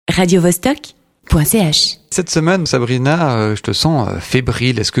radiovostok.ch. Cette semaine, Sabrina, je te sens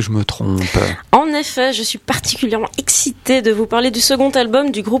fébrile. Est-ce que je me trompe ? En effet, je suis particulièrement excitée de vous parler du second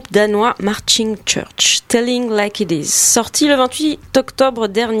album du groupe danois Marching Church, Telling Like It Is, sorti le 28 octobre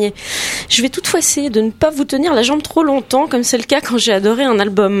dernier. Je vais toutefois essayer de ne pas vous tenir la jambe trop longtemps, comme c'est le cas quand j'ai adoré un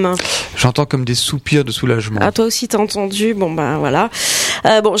album. J'entends comme des soupirs de soulagement. Ah, toi aussi t'as entendu, bon ben voilà.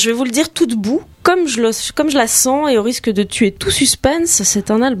 Je vais vous le dire tout debout, comme je la sens et au risque de tuer tout suspense,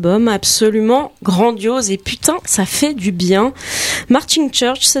 c'est un album absolument grandiose et putain, ça fait du bien. Marching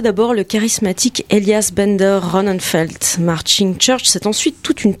Church, c'est d'abord le charismatique Elias Bender Ronnenfeld. Marching Church, c'est ensuite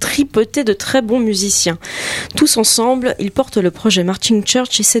toute une tripotée de très bons musiciens. Tous ensemble, ils portent le projet Marching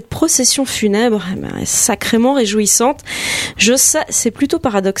Church et cette procession funèbre est sacrément réjouissante. Je sais, c'est plutôt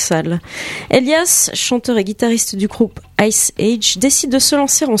paradoxal. Elias, chanteur et guitariste du groupe Ice Age, décide de se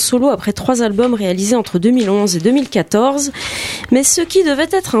lancer en solo après 3 albums réalisés entre 2011 et 2014. Mais ce qui devait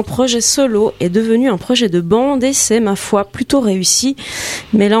être un projet solo est devenu un projet de bande et c'est, ma foi, plutôt réussi.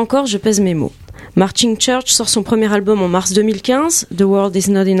 Mais là encore, je pèse mes mots. Marching Church sort son premier album en mars 2015, The World Is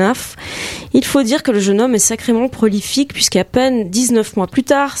Not Enough. Il faut dire que le jeune homme est sacrément prolifique puisqu'à peine 19 mois plus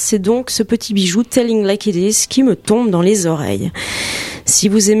tard, c'est donc ce petit bijou Telling Like It Is qui me tombe dans les oreilles. Si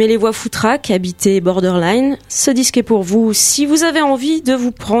vous aimez les voix foutraques, habitées borderline, ce disque est pour vous. Si vous avez envie de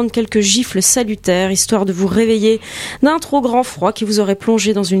vous prendre quelques gifles salutaires, histoire de vous réveiller d'un trop grand froid qui vous aurait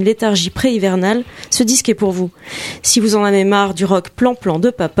plongé dans une léthargie pré-hivernale, ce disque est pour vous. Si vous en avez marre du rock plan-plan de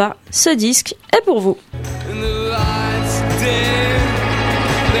papa, ce disque est pour vous.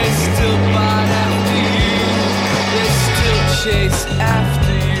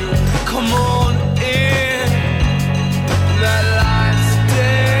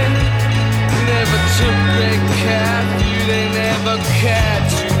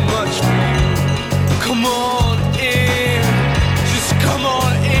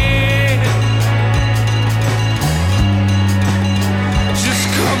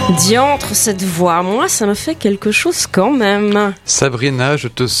 Diantre, cette voix, moi, ça me fait quelque chose quand même. Sabrina, je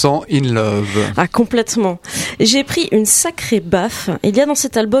te sens in love. Ah, complètement. J'ai pris une sacrée baffe. Il y a dans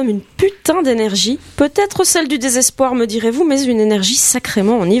cet album une putain d'énergie. Peut-être celle du désespoir, me direz-vous, mais une énergie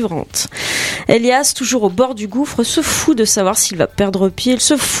sacrément enivrante. Elias, toujours au bord du gouffre, se fout de savoir s'il va perdre pied. Il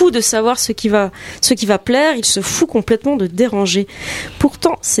se fout de savoir ce qui va plaire. Il se fout complètement de déranger.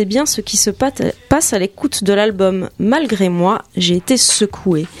 Pourtant, c'est bien ce qui se passe à l'écoute de l'album. Malgré moi, j'ai été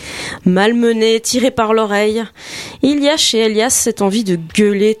secouée. Malmené, tiré par l'oreille. Il y a chez Elias cette envie de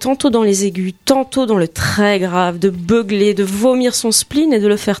gueuler, tantôt dans les aigus, tantôt dans le très grave, de beugler, de vomir son spleen et de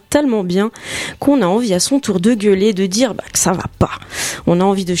le faire tellement bien qu'on a envie à son tour de gueuler, de dire que ça va pas. On a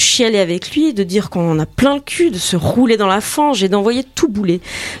envie de chialer avec lui, de dire qu'on en a plein le cul, de se rouler dans la fange et d'envoyer tout bouler.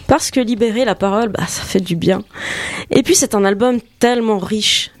 Parce que libérer la parole, ça fait du bien. Et puis c'est un album tellement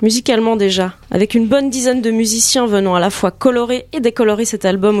riche, musicalement déjà, avec une bonne dizaine de musiciens venant à la fois colorer et décolorer cet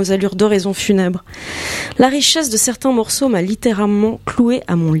album aux allures d'oraison funèbre. La richesse de certains morceaux m'a littéralement cloué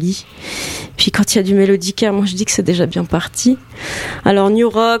à mon lit. Puis quand il y a du mélodica, moi je dis que c'est déjà bien parti. Alors new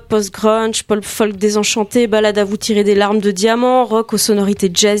rock, post-grunge, pop folk désenchanté, balade à vous tirer des larmes de diamant, rock aux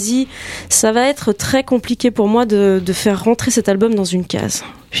sonorités jazzy, ça va être très compliqué pour moi de faire rentrer cet album dans une case.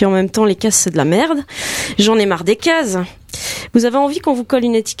 Puis en même temps, les cases c'est de la merde. J'en ai marre des cases. Vous avez envie qu'on vous colle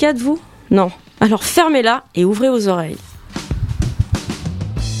une étiquette, vous ? Non. Alors fermez-la et ouvrez vos oreilles.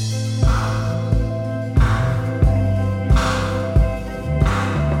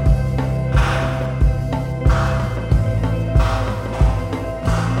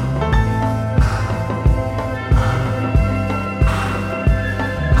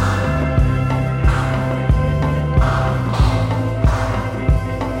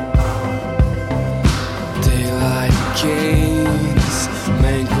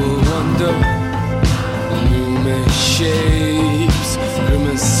 Shapes,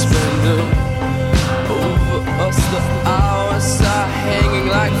 grimace splendor. Over us the hours are hanging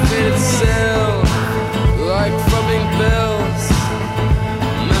like faded sail, like throbbing bells.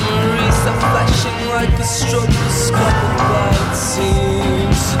 Memories are flashing like a stroke of sparkling light.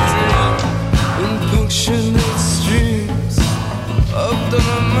 Seems to dream in punctuate streams of the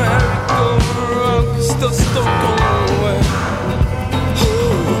merry-go-round, 'cause those don't go away.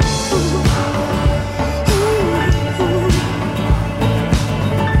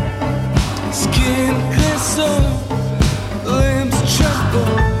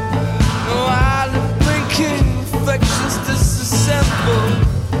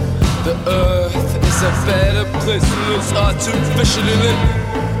 The earth is a better place than it's artificially lit.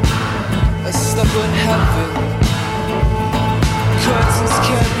 A stubborn heaven. Curtains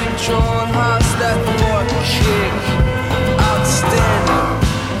can't be drawn, hearts that for a kick. Outstanding.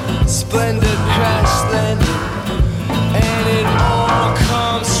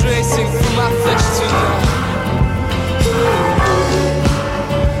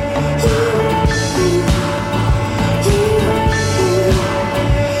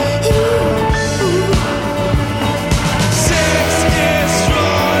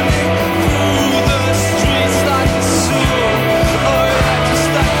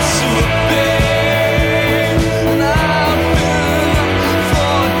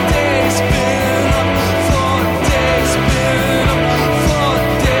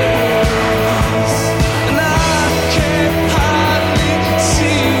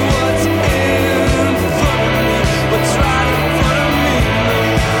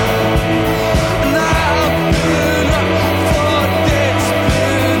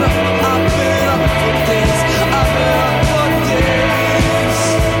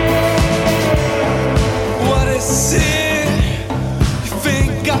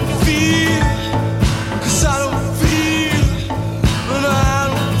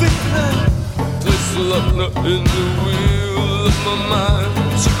 in the wheel of my mind.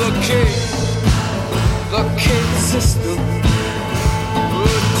 To the cave system.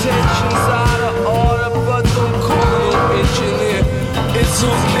 Rotations out of order, but don't call no engineer. It's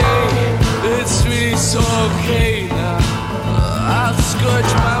okay, it's really so okay now. I'll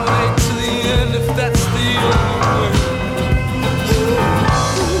scourge my way to the end if that's the only way.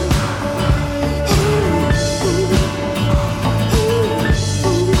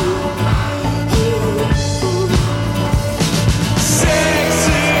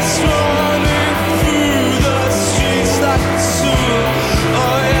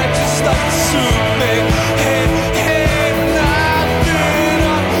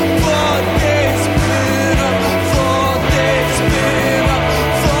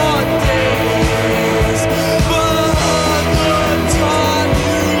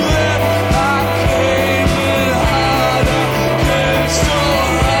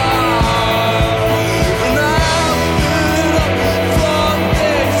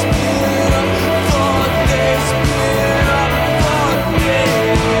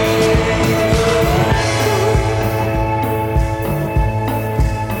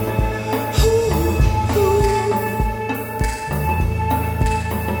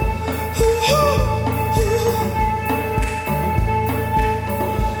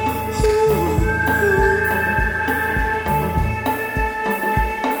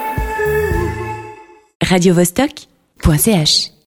 radiovostok.ch